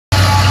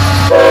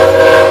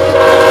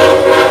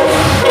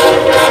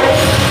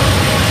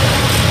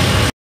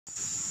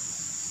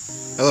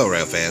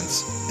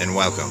friends, and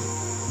welcome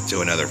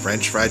to another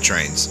French Fried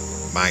Trains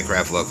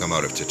Minecraft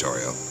locomotive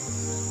tutorial.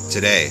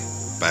 Today,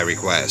 by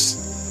request,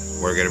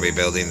 we're going to be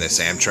building this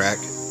Amtrak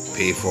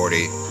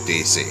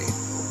P40DC.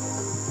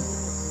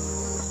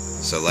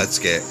 So let's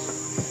get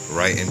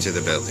right into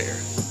the build here.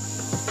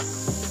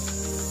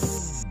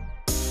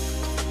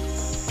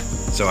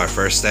 So our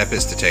first step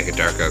is to take a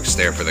dark oak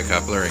stair for the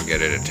coupler and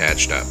get it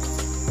attached up.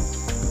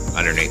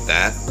 Underneath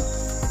that,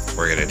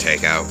 we're going to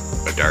take out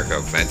a dark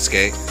oak fence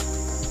gate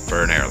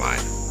for an airline.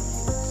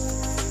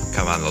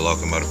 Come on the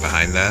locomotive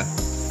behind that,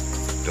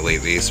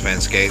 delete these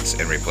fence gates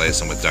and replace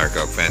them with dark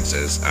oak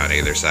fences on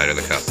either side of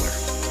the coupler.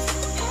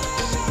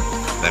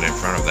 Then in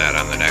front of that,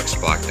 on the next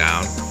block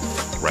down,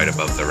 right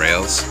above the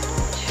rails,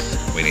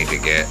 we need to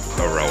get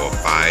a row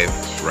of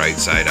 5 right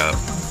side up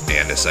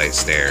andesite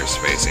stairs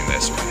facing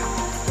this way.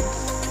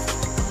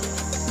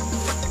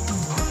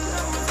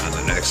 On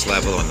the next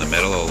level in the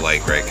middle, a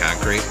light gray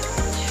concrete,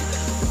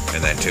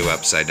 and then 2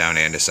 upside down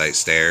andesite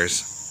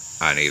stairs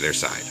on either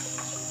side.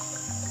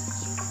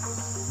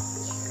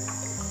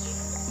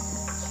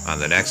 On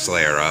the next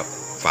layer up,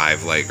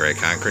 5 light gray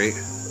concrete.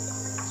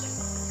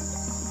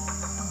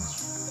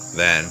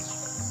 Then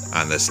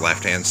on this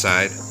left hand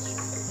side,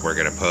 we're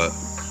going to put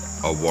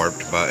a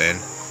warped button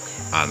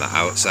on the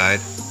outside,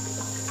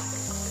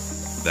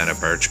 then a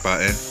birch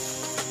button,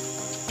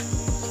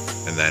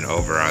 and then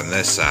over on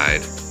this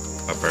side,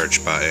 a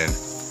birch button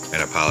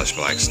and a polished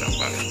blackstone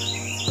button.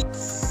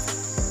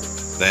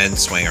 Then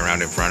swing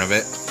around in front of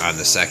it. On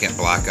the second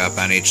block up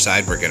on each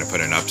side, we're going to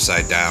put an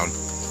upside down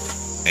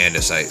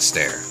andesite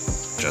stair,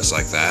 just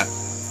like that,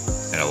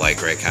 and a light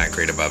gray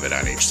concrete above it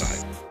on each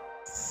side.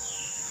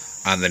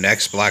 On the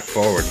next block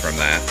forward from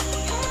that,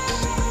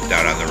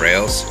 down on the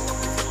rails,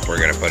 we're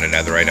going to put a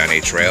netherite on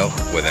each rail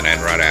with an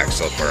end rod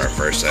axle for our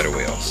first set of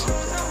wheels.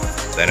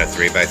 Then a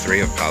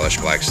 3x3 of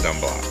polished blackstone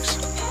blocks,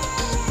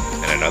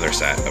 and another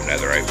set of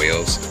netherite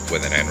wheels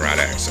with an end rod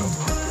axle.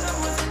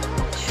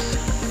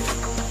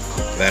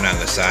 Then on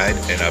the side,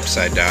 an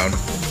upside down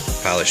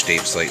polished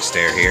deep slate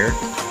stair here,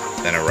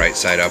 then a right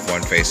side up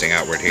one facing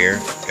outward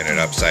here, and an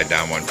upside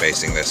down one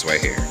facing this way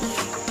here.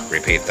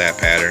 Repeat that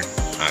pattern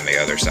on the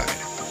other side.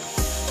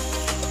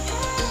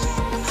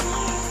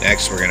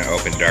 Next, we're going to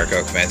open dark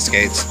oak fence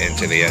gates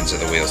into the ends of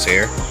the wheels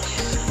here,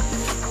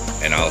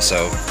 and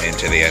also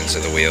into the ends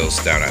of the wheels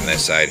down on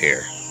this side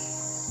here.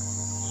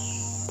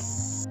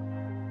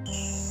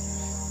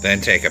 Then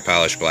take a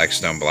polished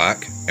blackstone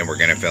block, and we're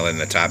going to fill in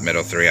the top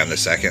middle 3 on the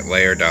second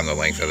layer down the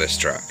length of this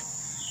truck.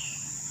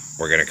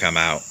 We're going to come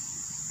out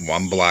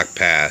 1 block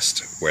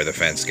past where the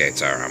fence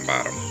gates are on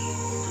bottom.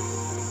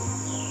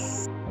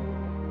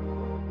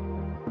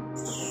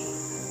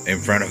 In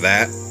front of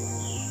that,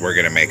 we're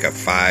going to make a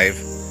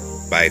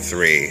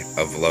 5x3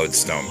 of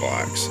lodestone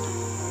blocks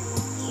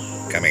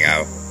coming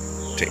out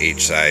to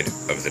each side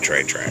of the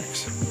train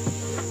tracks.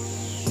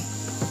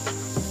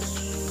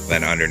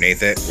 Then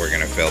underneath it, we're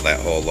going to fill that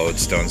whole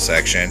lodestone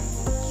section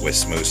with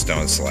smooth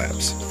stone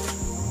slabs.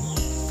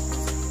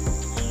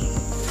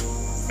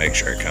 Make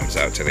sure it comes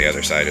out to the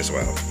other side as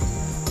well.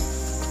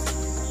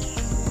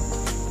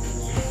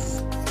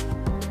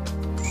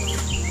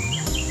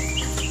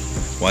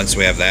 Once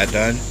we have that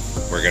done,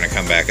 we're going to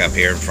come back up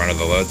here in front of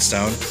the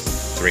lodestone,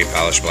 3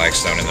 polished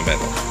blackstone in the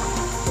middle.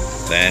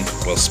 Then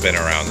we'll spin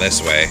around this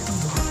way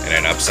and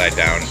an upside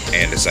down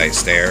andesite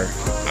stair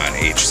on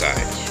each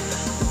side.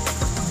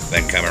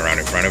 Then come around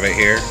in front of it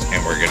here,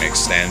 and we're going to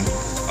extend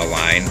a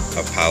line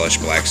of polished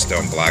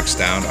blackstone blocks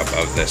down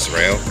above this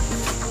rail,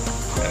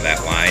 and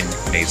that line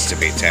needs to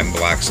be 10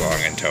 blocks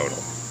long in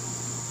total.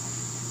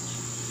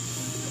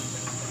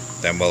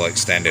 Then we'll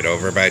extend it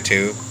over by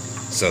 2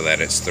 so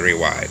that it's 3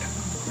 wide.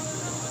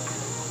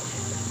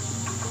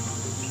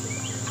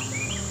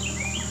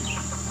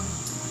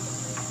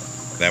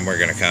 Then we're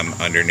going to come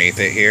underneath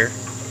it here,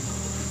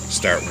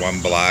 start 1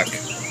 block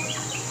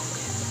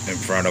in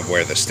front of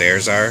where the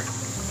stairs are,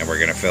 and we're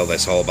going to fill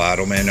this whole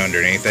bottom in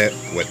underneath it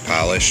with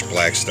polished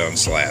blackstone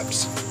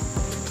slabs.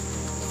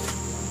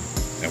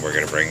 And we're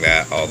going to bring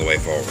that all the way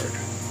forward.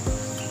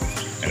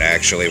 And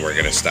actually, we're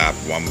going to stop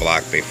 1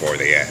 block before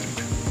the end.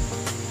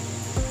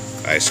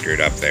 I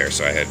screwed up there,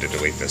 so I had to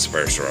delete this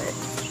first row.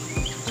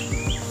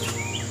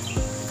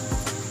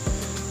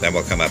 Then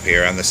we'll come up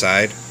here on the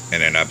side,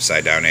 and an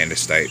upside down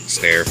andesite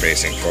stair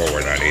facing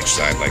forward on each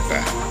side like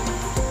that.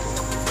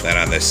 Then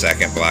on this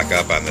second block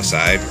up on the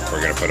side,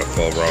 we're going to put a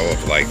full row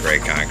of light gray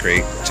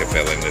concrete to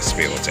fill in this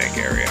fuel tank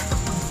area.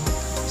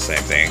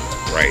 Same thing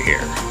right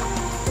here.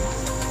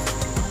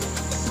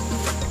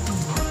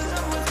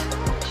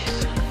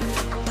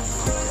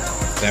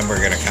 Then we're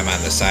going to come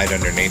on the side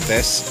underneath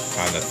this,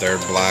 on the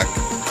 3rd block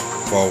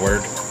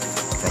forward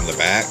from the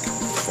back,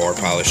 4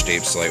 polished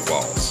deep slate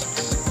walls.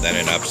 Then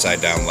an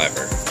upside down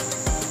lever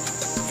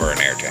for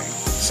an air tank.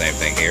 Same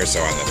thing here,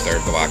 so on the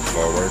 3rd block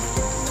forward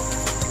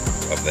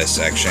of this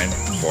section,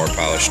 4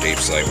 polished deep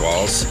slate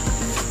walls,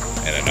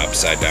 and an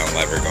upside down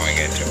lever going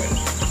into it.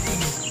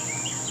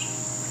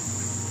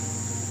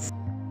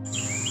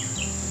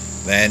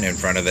 Then in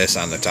front of this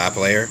on the top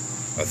layer,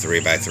 a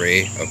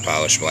 3x3 of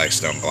polished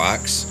blackstone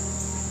blocks,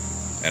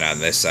 and on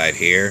this side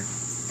here,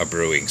 a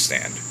brewing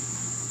stand.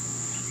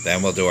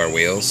 Then we'll do our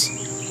wheels.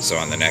 So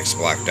on the next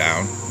block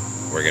down,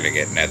 we're going to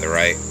get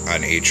netherite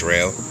on each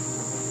rail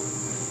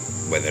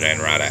with an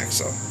end rod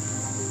axle.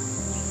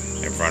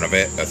 In front of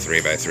it, a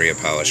 3x3 of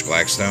polished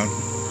blackstone,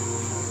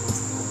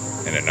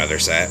 and another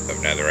set of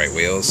netherite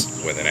wheels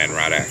with an end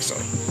rod axle.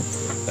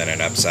 Then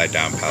an upside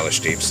down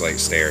polished deep slate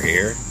stair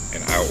here,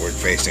 an outward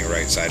facing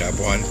right side up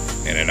one,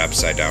 and an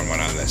upside down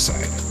one on this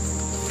side.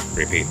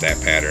 Repeat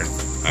that pattern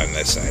on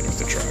this side of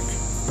the truck.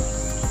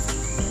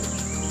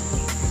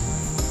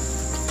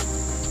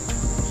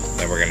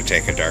 Then we're going to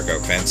take a dark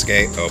oak fence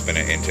gate, open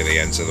it into the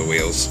ends of the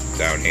wheels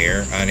down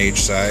here on each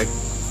side,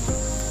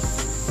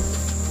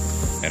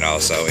 and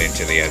also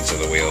into the ends of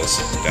the wheels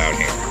down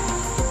here.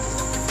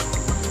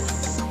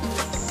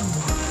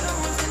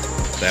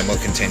 Then we'll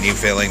continue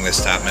filling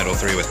this top middle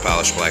three with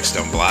polished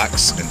blackstone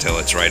blocks until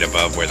it's right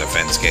above where the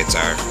fence gates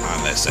are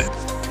on this end.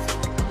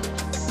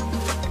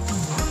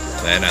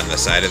 Then on the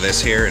side of this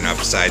here, an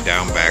upside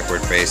down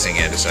backward facing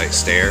andesite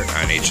stair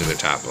on each of the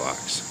top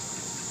blocks.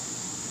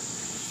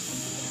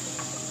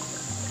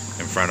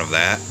 In front of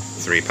that,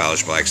 3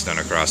 polished blackstone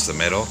across the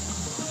middle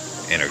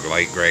and a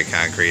light gray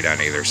concrete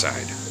on either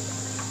side.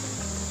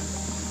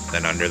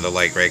 Then under the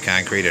light gray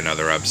concrete,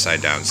 another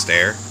upside down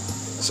stair,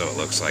 so it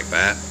looks like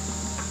that.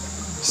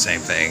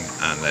 Same thing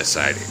on this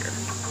side here.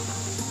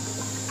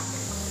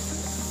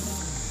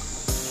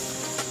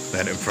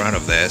 Then in front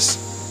of this,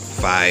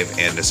 5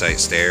 andesite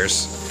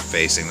stairs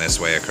facing this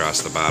way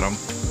across the bottom.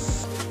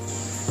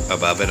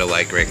 Above it, a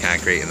light gray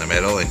concrete in the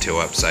middle and 2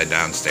 upside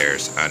down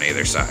stairs on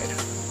either side.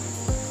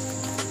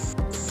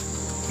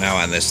 Now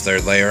on this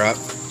third layer up,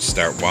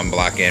 start 1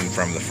 block in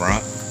from the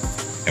front,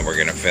 and we're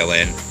going to fill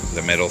in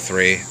the middle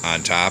 3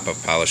 on top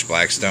of polished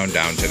blackstone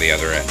down to the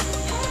other end.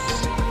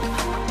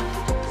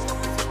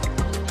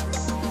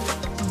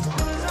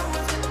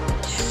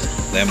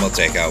 Then we'll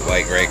take out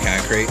light gray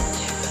concrete,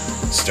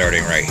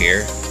 starting right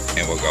here,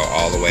 and we'll go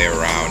all the way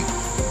around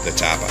the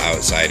top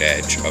outside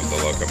edge of the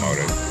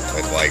locomotive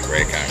with light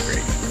gray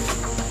concrete.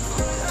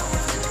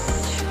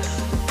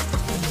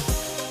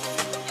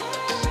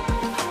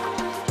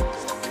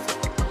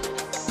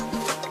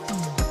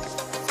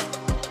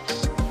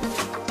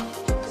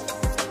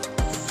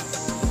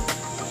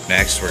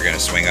 Next, we're going to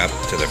swing up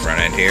to the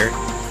front end here.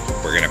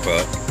 We're going to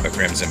put a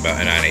crimson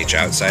button on each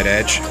outside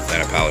edge,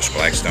 then a polished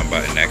blackstone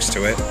button next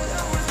to it.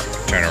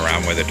 Turn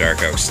around with a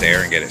dark oak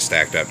stair and get it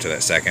stacked up to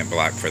that second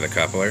block for the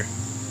coupler.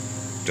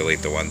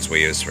 Delete the ones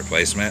we used for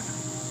placement.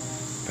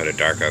 Put a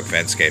dark oak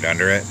fence gate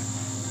under it,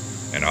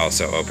 and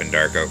also open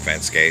dark oak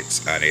fence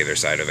gates on either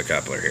side of the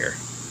coupler here.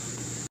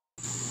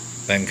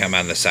 Then come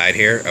on the side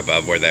here,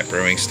 above where that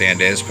brewing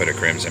stand is, put a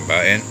crimson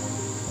button.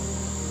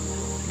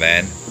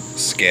 Then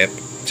skip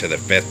to the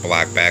 5th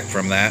block back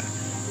from that,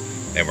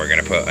 and we're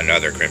going to put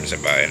another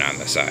crimson button on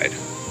the side,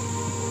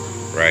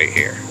 right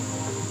here.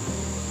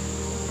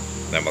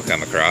 Then we'll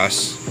come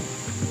across,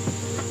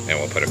 and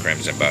we'll put a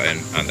crimson button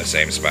on the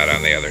same spot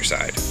on the other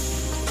side.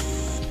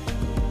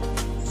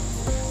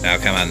 Now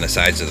come on the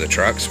sides of the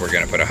trucks, we're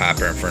going to put a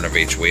hopper in front of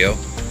each wheel,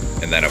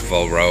 and then a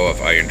full row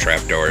of iron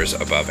trap doors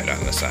above it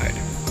on the side.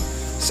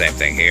 Same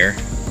thing here,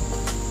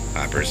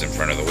 hoppers in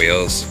front of the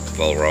wheels,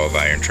 full row of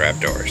iron trap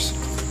doors.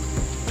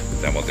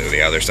 Then we'll do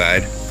the other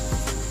side,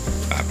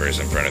 hoppers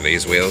in front of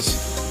these wheels,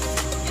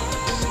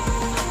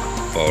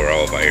 full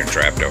row of iron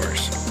trap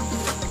doors.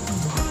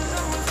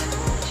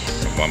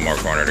 And 1 more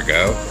corner to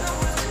go,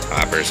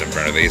 hoppers in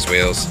front of these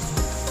wheels,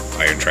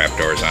 iron trap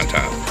doors on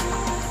top.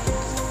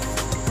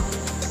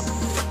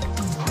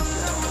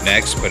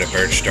 Next, put a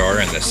birch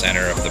door in the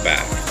center of the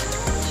back.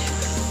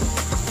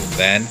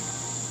 Then,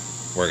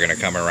 we're going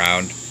to come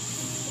around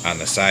on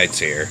the sides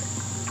here,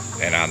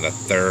 and on the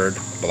 3rd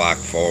block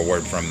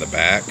forward from the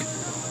back,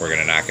 we're going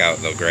to knock out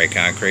the gray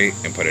concrete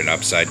and put an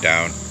upside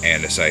down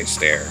andesite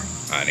stair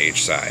on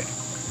each side.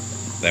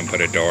 Then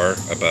put a door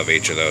above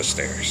each of those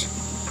stairs,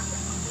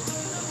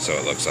 so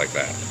it looks like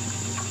that.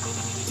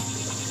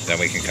 Then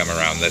we can come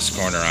around this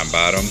corner on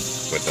bottom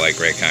with light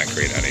gray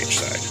concrete on each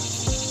side.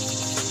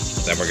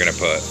 Then we're going to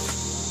put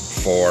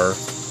 4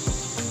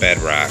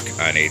 bedrock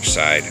on each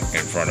side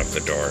in front of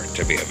the door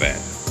to be a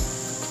vent.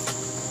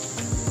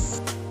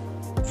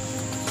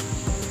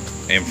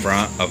 In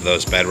front of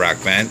those bedrock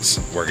vents,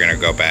 we're going to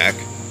go back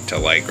to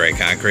light gray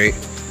concrete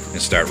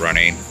and start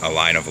running a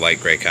line of light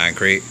gray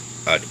concrete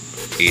at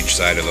each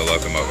side of the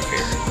locomotive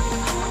here.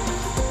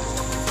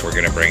 We're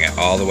going to bring it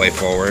all the way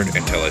forward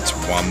until it's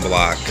 1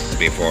 block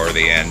before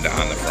the end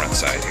on the front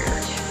side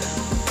here.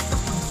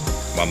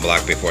 1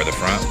 block before the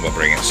front, we'll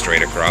bring it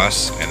straight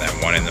across, and then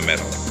 1 in the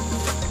middle.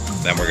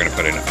 Then we're going to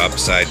put an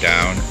upside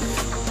down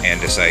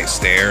andesite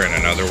stair and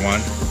another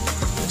one,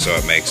 so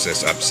it makes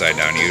this upside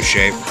down U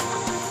shape,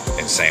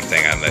 and same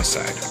thing on this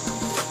side.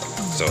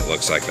 So it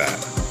looks like that.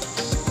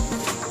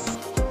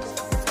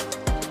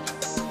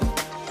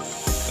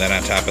 Then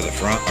on top of the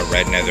front, a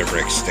red nether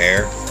brick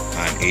stair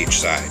on each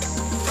side.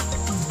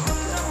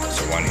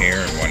 So 1 here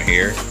and 1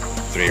 here,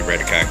 3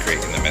 red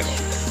concrete in the middle.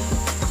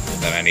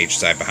 Then on each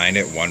side behind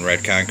it, 1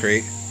 red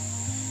concrete,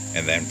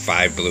 and then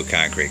 5 blue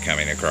concrete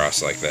coming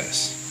across like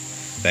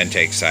this. Then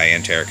take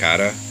cyan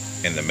terracotta.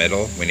 In the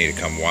middle, we need to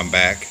come 1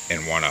 back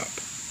and 1 up.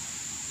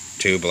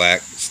 2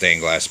 black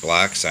stained glass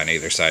blocks on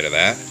either side of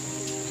that.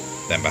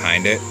 Then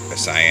behind it, a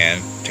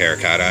cyan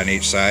terracotta on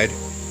each side,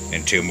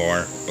 and 2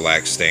 more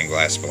black stained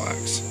glass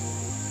blocks.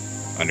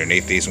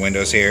 Underneath these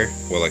windows here,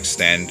 we'll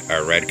extend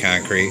our red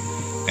concrete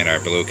and our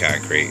blue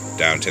concrete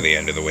down to the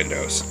end of the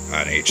windows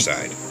on each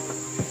side.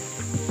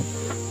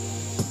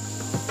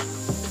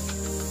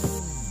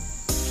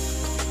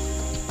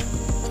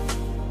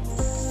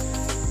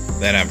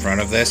 Then in front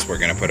of this, we're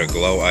going to put a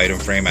glow item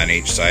frame on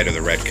each side of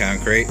the red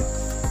concrete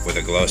with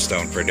a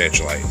glowstone for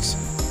ditch lights.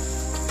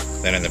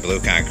 Then in the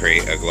blue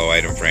concrete, a glow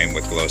item frame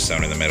with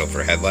glowstone in the middle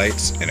for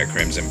headlights and a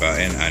crimson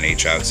button on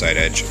each outside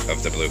edge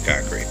of the blue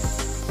concrete.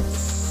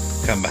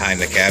 Come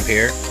behind the cab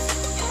here,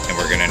 and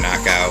we're going to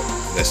knock out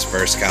this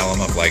first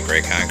column of light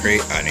gray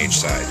concrete on each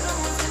side.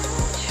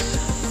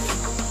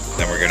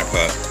 Then we're going to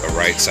put a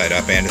right side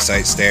up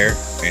andesite stair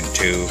and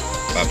 2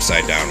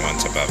 upside down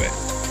ones above it.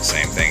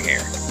 Same thing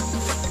here.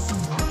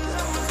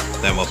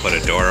 Then we'll put a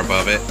door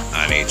above it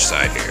on each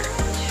side here.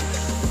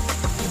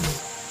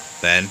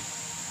 Then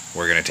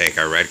we're going to take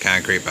our red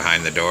concrete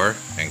behind the door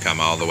and come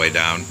all the way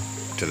down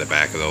to the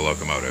back of the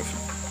locomotive.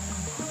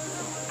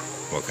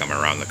 We'll come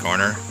around the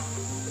corner,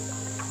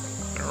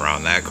 and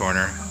around that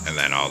corner, and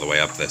then all the way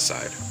up this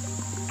side.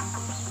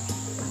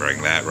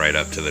 Bring that right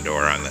up to the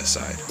door on this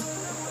side.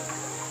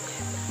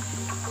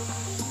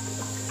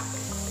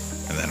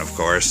 And then of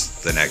course,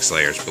 the next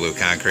layer is blue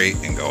concrete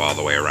and go all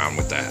the way around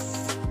with that.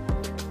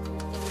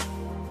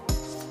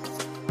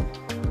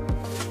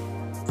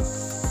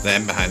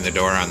 Then behind the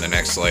door on the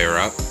next layer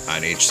up,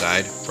 on each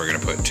side, we're going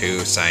to put 2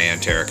 cyan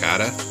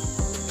terracotta,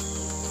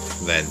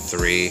 then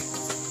 3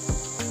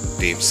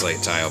 deep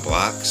slate tile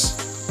blocks,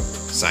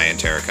 cyan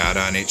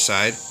terracotta on each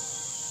side,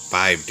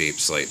 5 deep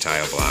slate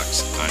tile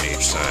blocks on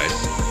each side.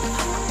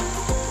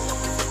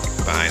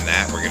 Behind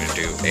that, we're going to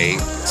do 8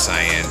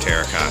 cyan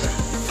terracotta.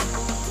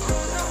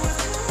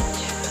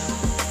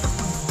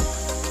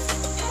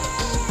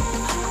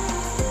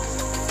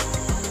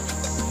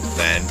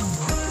 Then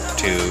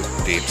 2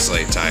 deep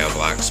slate tile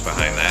blocks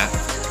behind that,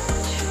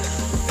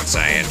 and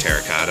cyan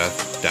terracotta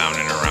down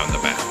and around the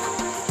back.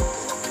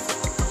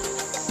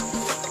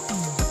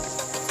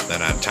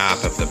 Then on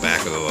top of the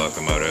back of the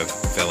locomotive,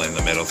 fill in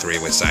the middle 3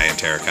 with cyan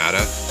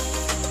terracotta,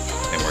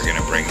 and we're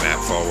going to bring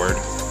that forward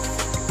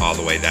all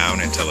the way down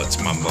until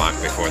it's 1 block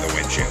before the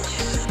windshield.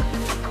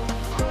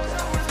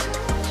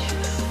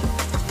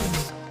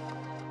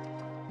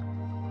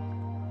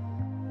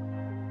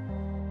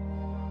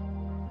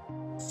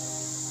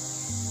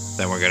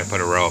 Then we're going to put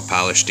a row of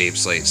polished deep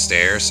slate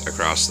stairs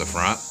across the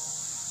front,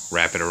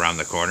 wrap it around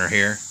the corner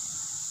here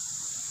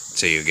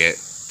till you get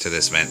to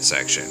this vent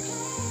section.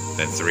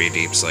 Then 3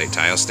 deep slate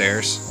tile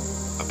stairs,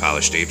 a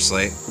polished deep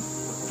slate,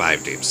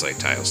 5 deep slate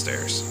tile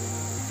stairs.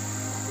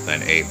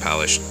 Then 8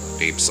 polished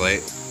deep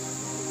slate,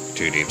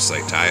 2 deep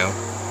slate tile,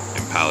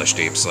 and polished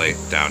deep slate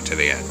down to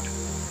the end.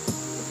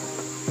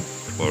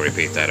 We'll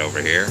repeat that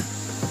over here.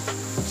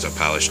 So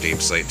polished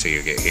deep slate till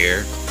you get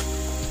here,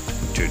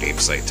 2 deep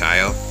slate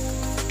tile,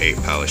 8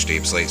 polished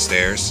deep slate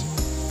stairs,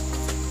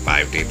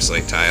 5 deep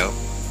slate tile,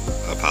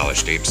 a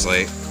polished deep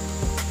slate,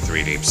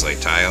 3 deep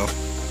slate tile,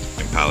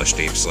 and polished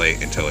deep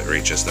slate until it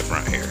reaches the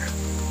front here.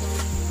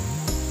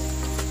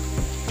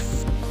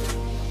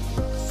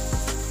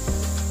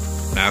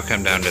 Now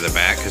come down to the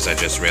back because I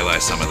just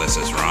realized some of this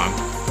is wrong.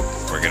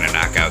 We're going to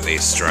knock out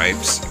these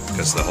stripes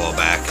because the whole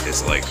back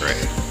is light gray.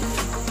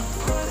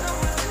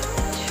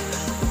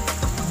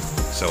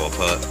 So we'll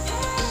put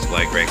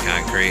light gray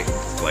concrete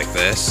like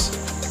this,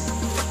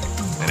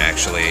 and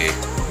actually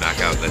knock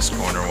out this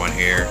corner one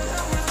here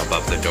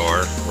above the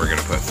door. We're going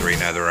to put 3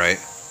 netherite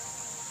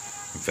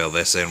and fill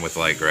this in with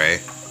light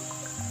gray.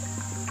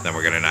 Then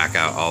we're going to knock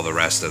out all the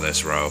rest of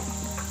this row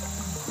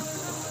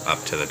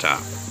up to the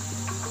top.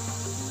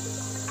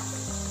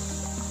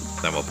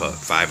 Then we'll put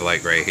 5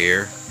 light gray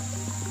here,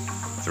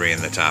 3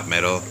 in the top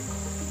middle.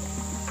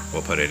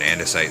 We'll put an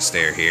andesite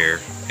stair here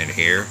and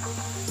here.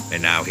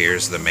 And now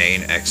here's the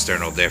main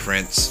external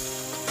difference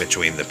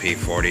between the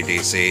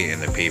P40DC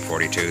and the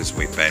P42s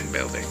we've been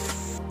building.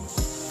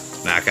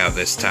 Knock out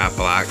this top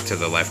block to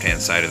the left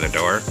hand side of the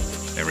door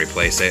and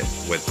replace it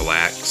with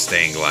black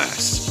stained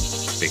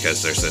glass,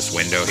 because there's this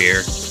window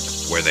here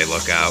where they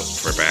look out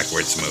for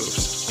backwards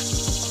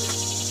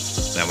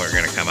moves. Then we're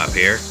going to come up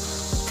here,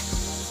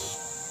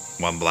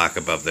 1 block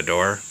above the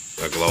door,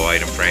 a glow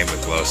item frame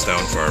with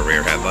glowstone for a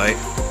rear headlight.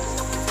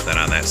 Then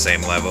on that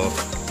same level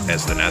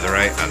as the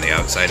netherite on the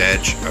outside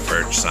edge, a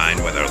birch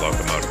sign with our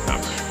locomotive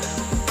number,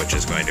 which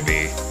is going to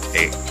be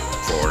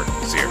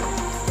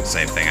 840.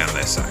 Same thing on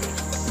this side.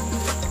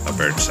 A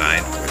birch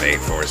sign with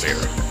 840.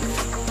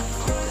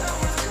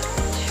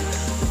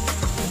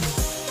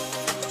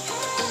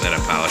 Then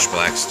a polished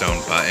black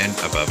stone button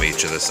above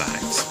each of the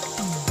signs.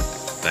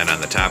 Then on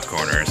the top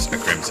corners, a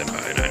crimson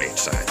button on each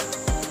side.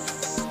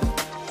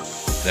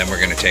 Then we're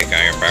going to take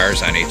iron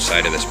bars on each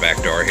side of this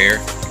back door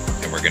here,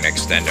 and and we're going to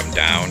extend them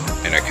down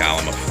in a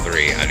column of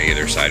 3 on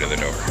either side of the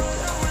door.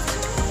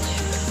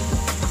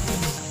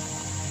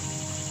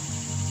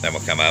 Then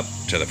we'll come up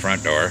to the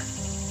front door,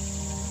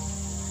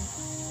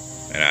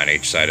 and on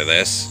each side of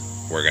this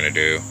we're going to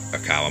do a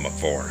column of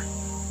 4.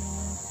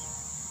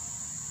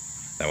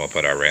 Then we'll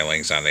put our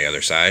railings on the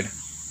other side.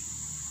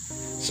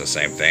 So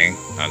same thing,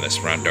 on this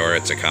front door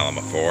it's a column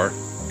of 4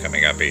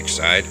 coming up each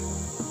side,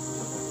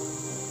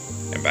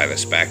 and by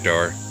this back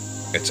door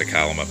it's a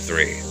column of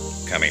 3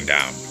 coming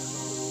down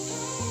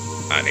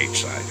on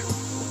each side.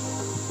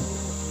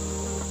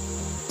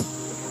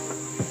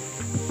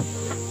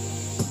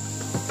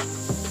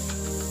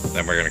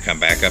 Then we're going to come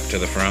back up to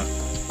the front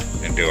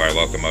and do our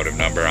locomotive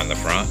number on the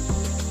front,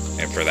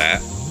 and for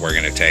that we're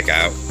going to take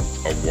out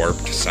a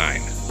warped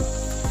sign.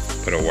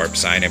 Put a warped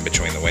sign in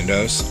between the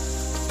windows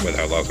with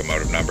our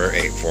locomotive number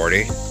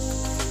 840.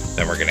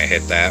 Then we're going to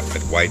hit that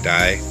with white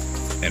dye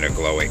and a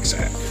glow ink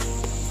sack.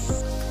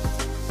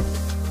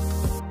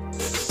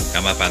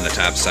 Come up on the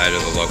top side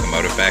of the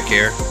locomotive back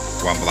here,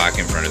 1 block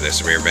in front of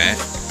this rear vent.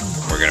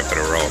 We're going to put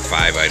a row of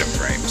 5 item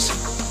frames.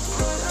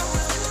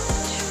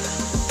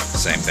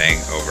 Same thing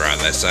over on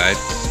this side,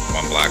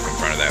 1 block in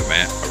front of that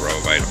vent, a row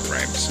of item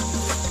frames.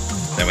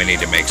 Then we need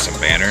to make some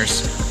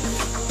banners,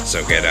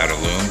 so get out a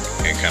loom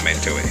and come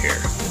into it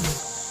here.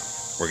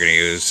 We're going to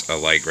use a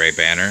light gray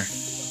banner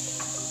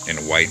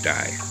in white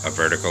dye, a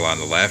vertical on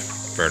the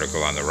left,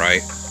 vertical on the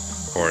right,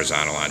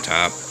 horizontal on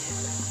top,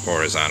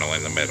 horizontal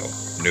in the middle,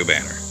 new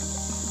banner.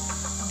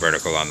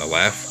 Vertical on the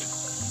left,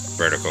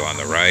 vertical on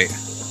the right,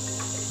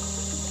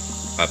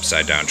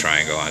 upside down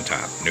triangle on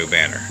top, new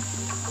banner.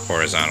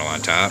 Horizontal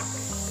on top,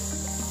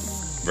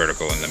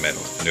 vertical in the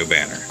middle, new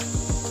banner.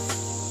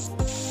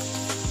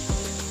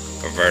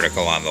 A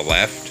vertical on the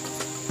left,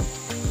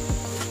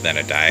 then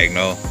a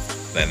diagonal,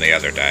 then the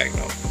other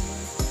diagonal,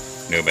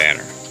 new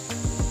banner.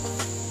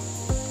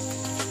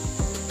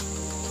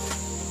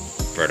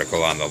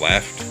 Vertical on the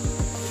left,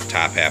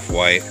 top half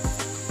white,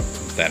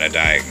 then a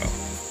diagonal.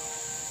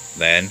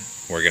 Then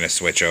we're going to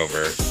switch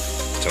over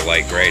to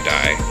light gray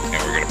dye,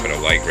 and we're going to put a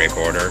light gray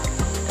border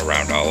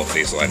around all of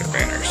these letter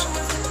banners.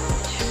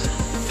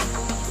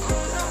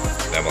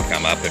 Then we'll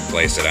come up and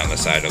place it on the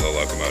side of the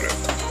locomotive.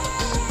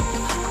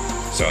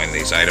 So in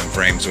these item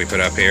frames we put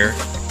up here,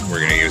 we're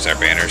going to use our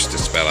banners to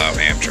spell out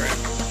Amtrak.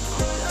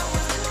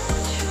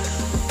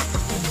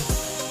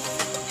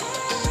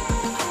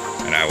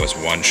 And I was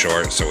 1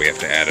 short, so we have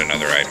to add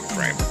another item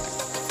frame.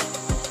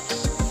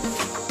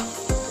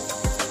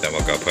 Then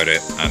we'll go put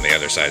it on the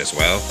other side as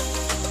well.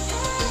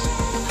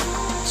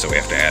 So we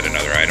have to add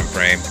another item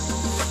frame,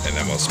 and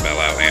then we'll spell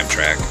out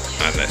Amtrak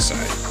on this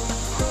side.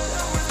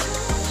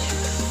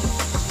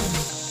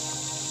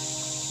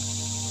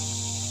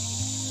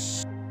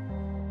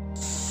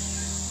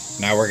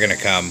 Now we're going to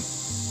come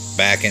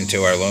back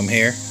into our loom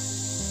here,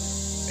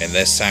 and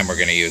this time we're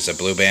going to use a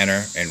blue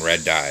banner and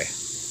red dye.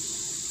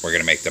 We're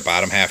going to make the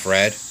bottom half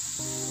red,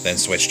 then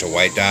switch to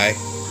white dye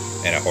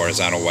and a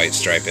horizontal white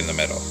stripe in the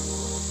middle.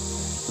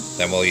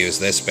 Then we'll use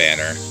this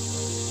banner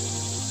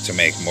to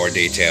make more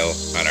detail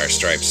on our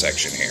stripe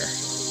section here,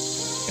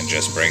 and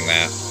just bring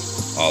that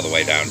all the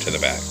way down to the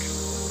back.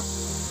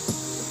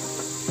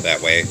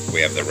 That way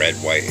we have the red,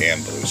 white,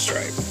 and blue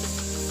stripe.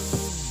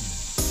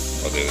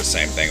 We'll do the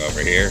same thing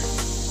over here.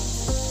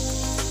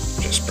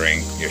 Just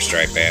bring your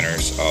stripe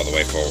banners all the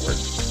way forward.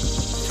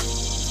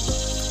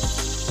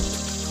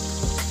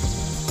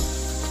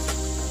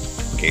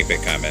 Keep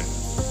it coming.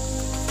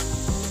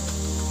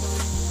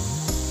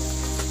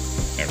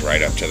 And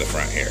right up to the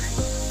front here.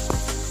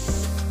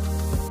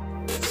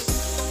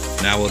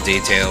 Now we'll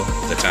detail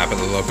the top of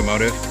the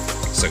locomotive.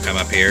 So come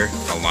up here,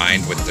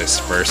 aligned with this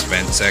first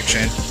vent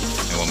section,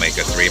 and we'll make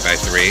a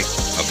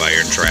 3x3 of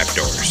iron trap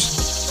doors.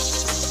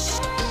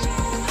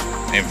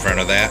 In front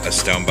of that, a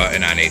stone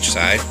button on each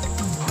side.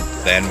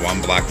 Then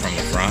 1 block from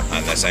the front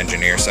on this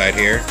engineer side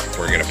here,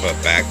 we're going to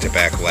put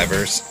back-to-back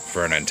levers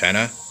for an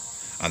antenna.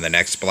 On the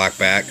next block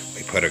back,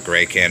 we put a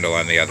gray candle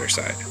on the other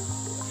side.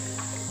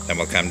 Then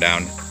we'll come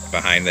down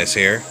behind this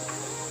here,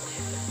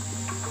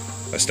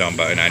 a stone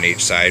button on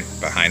each side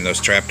behind those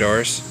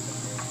trapdoors.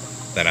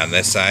 Then on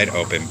this side,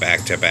 open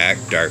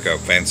back-to-back dark oak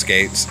fence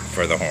gates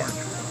for the horn.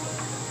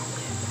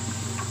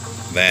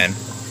 Then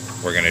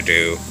we're going to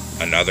do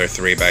another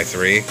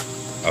 3x3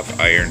 of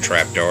iron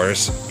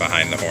trapdoors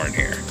behind the horn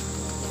here.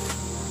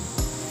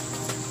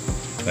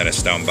 Then a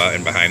stone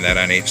button behind that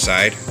on each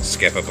side,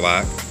 skip a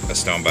block, a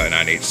stone button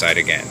on each side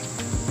again.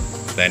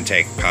 Then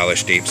take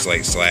polished deep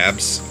slate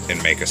slabs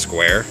and make a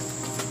square.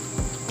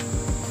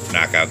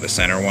 Knock out the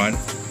center one,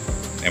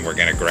 and we're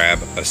going to grab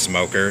a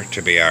smoker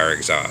to be our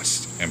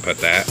exhaust and put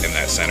that in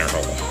that center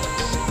hole.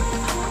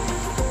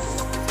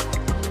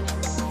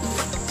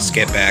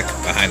 Skip back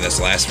behind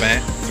this last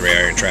vent, 3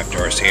 iron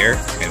trapdoors here,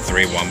 and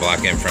 3 1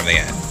 block in from the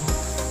end.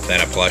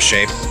 Then a plus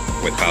shape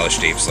with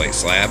polished deep slate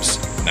slabs,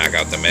 knock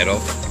out the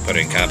middle, put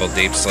in cobbled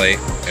deep slate,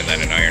 and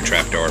then an iron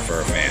trapdoor for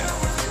a fan.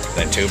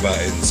 Then 2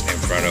 buttons in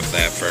front of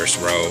that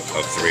first row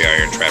of 3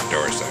 iron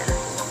trapdoors there.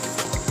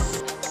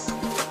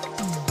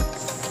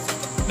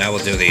 Now Now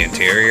we'll do the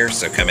interior,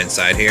 so come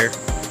inside here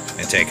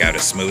and take out a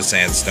smooth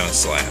sandstone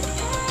slab.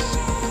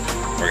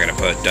 We're going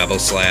to put double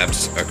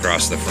slabs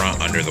across the front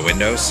under the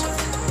windows.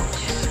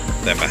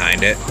 Then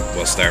behind it,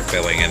 we'll start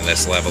filling in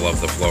this level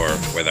of the floor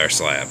with our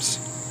slabs.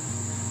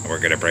 And we're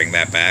going to bring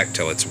that back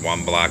till it's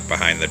one block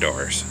behind the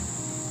doors.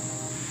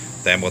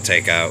 Then we'll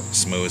take out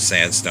smooth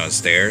sandstone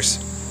stairs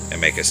and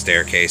make a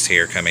staircase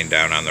here coming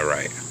down on the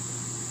right.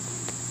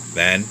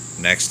 Then,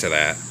 next to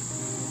that,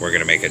 we're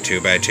going to make a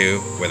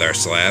 2x2 with our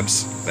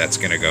slabs. That's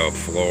going to go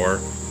floor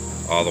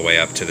all the way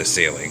up to the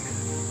ceiling.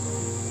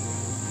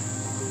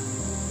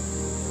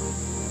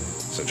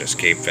 So just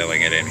keep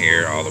filling it in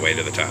here all the way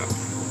to the top.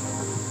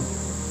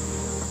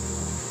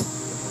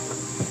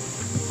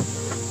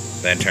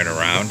 Then turn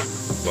around,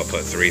 we'll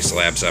put 3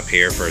 slabs up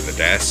here for the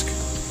desk.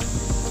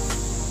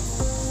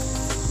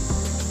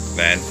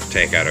 Then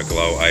take out a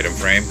glow item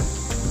frame,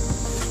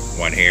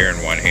 one here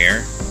and one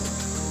here,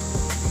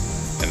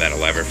 and then a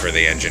lever for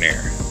the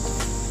engineer.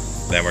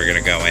 Then we're going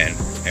to go in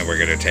and we're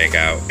going to take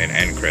out an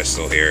end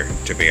crystal here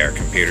to be our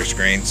computer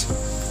screens.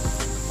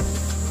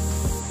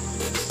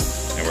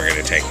 And we're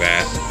going to take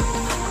that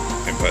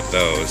and put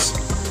those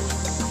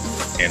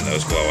in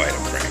those glow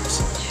item frames.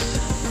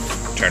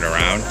 Turn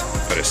around,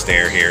 put a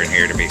stair here and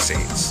here to be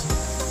seats.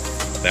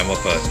 Then we'll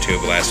put 2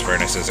 blast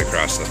furnaces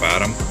across the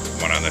bottom,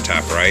 one on the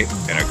top right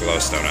and a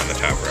glowstone on the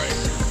top right.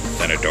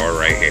 Then a door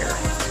right here.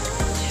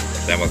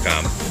 Then we'll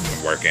come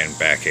and work in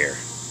back here.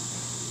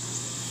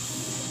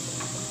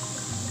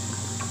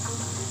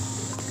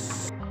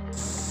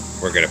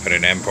 We're going to put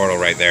an end portal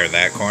right there in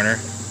that corner.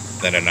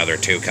 Then another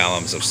 2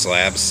 columns of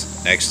slabs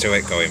next to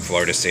it going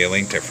floor to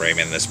ceiling to frame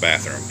in this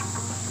bathroom.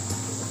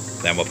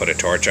 Then we'll put a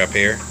torch up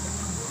here.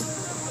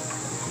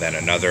 Then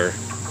another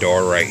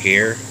door right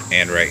here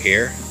and right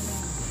here.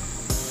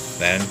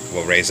 Then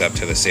we'll raise up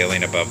to the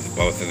ceiling above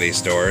both of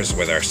these doors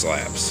with our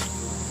slabs.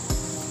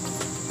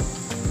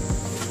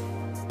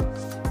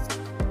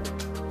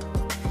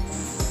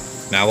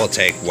 Now we'll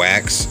take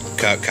wax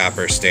cut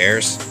copper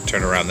stairs,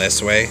 turn around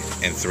this way,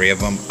 and 3 of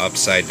them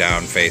upside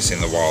down facing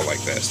the wall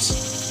like this.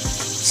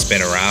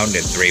 Spin around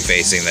and 3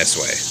 facing this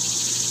way.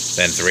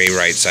 Then 3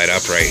 right side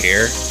up right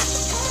here,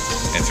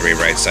 and 3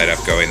 right side up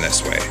going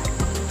this way.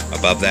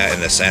 Above that in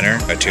the center,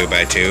 a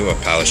 2x2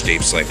 of polished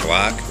deep slate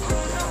block,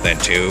 then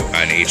 2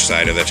 on each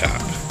side of the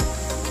top.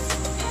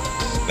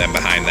 Then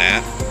behind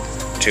that,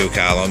 2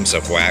 columns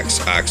of wax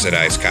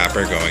oxidized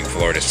copper going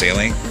floor to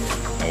ceiling,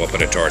 and we'll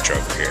put a torch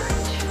over here.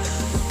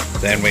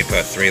 Then we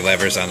put 3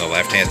 levers on the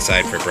left hand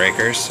side for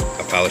breakers,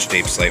 a polished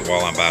deep slate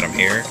wall on bottom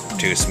here,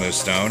 2 smooth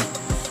stone,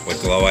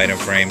 with glow item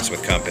frames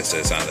with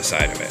compasses on the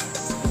side of it.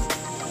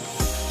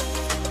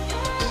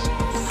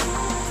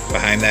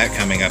 Behind that,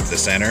 coming up the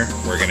center,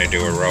 we're going to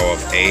do a row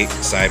of 8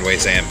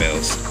 sideways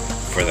anvils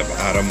for the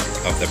bottom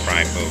of the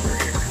prime mover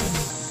here.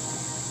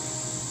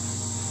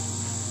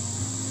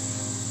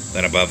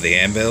 Then above the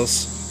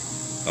anvils,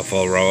 a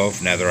full row of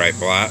netherite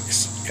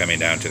blocks coming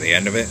down to the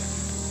end of it.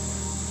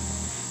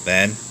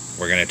 Then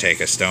we're going to take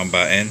a stone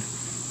button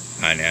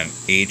on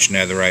each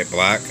netherite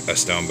block, a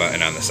stone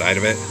button on the side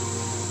of it.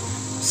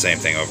 Same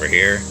thing over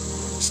here,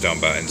 stone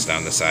buttons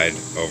down the side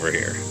over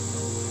here.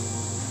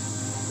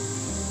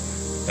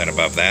 Then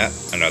above that,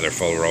 another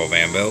full row of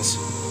anvils.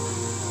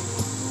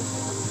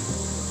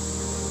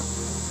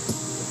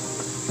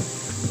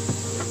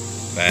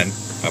 Then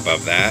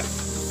above that,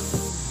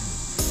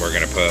 we're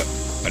going to put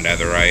a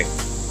netherite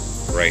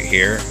right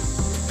here,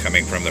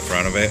 coming from the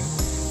front of it,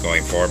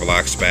 going 4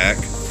 blocks back,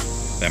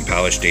 then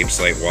polished deep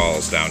slate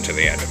walls down to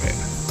the end of it.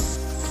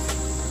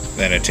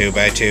 Then a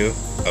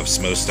 2x2 of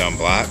smooth stone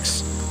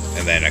blocks,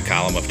 and then a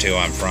column of 2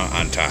 on front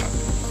on top.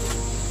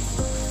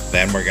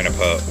 Then we're going to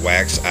put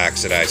wax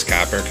oxidized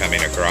copper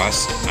coming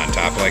across on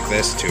top like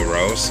this, 2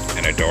 rows,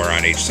 and a door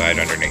on each side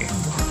underneath.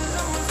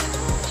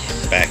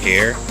 Back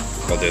here,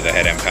 we'll do the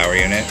head end power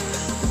unit.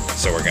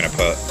 So we're going to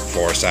put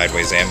 4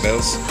 sideways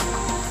anvils,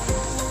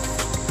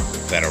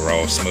 then a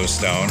row of smooth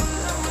stone,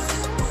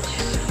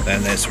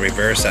 then this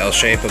reverse L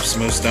shape of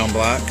smooth stone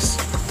blocks,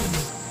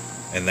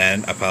 and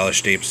then a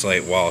polished deep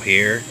slate wall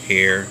here,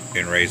 here,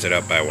 and raise it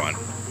up by 1.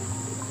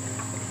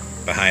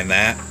 Behind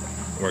that,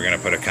 we're going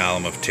to put a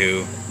column of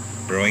 2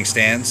 brewing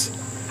stands,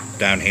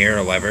 down here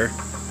a lever,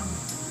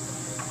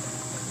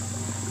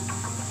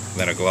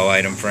 then a glow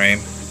item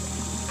frame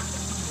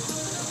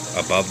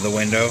above the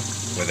window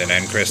with an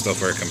end crystal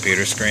for a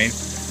computer screen,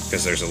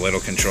 because there's a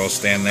little control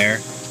stand there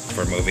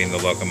for moving the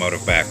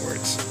locomotive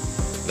backwards.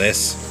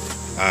 This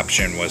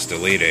option was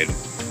deleted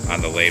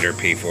on the later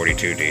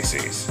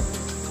P40DCs.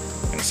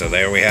 And so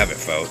there we have it,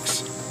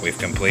 folks. We've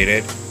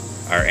completed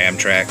our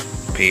Amtrak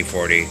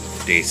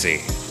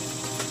P40DC.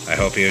 I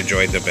hope you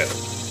enjoyed the build.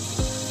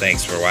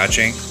 Thanks for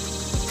watching.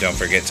 Don't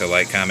forget to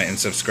like, comment, and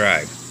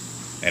subscribe.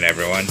 And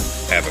everyone,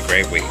 have a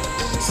great week.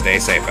 Stay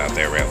safe out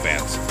there, rail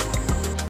fans.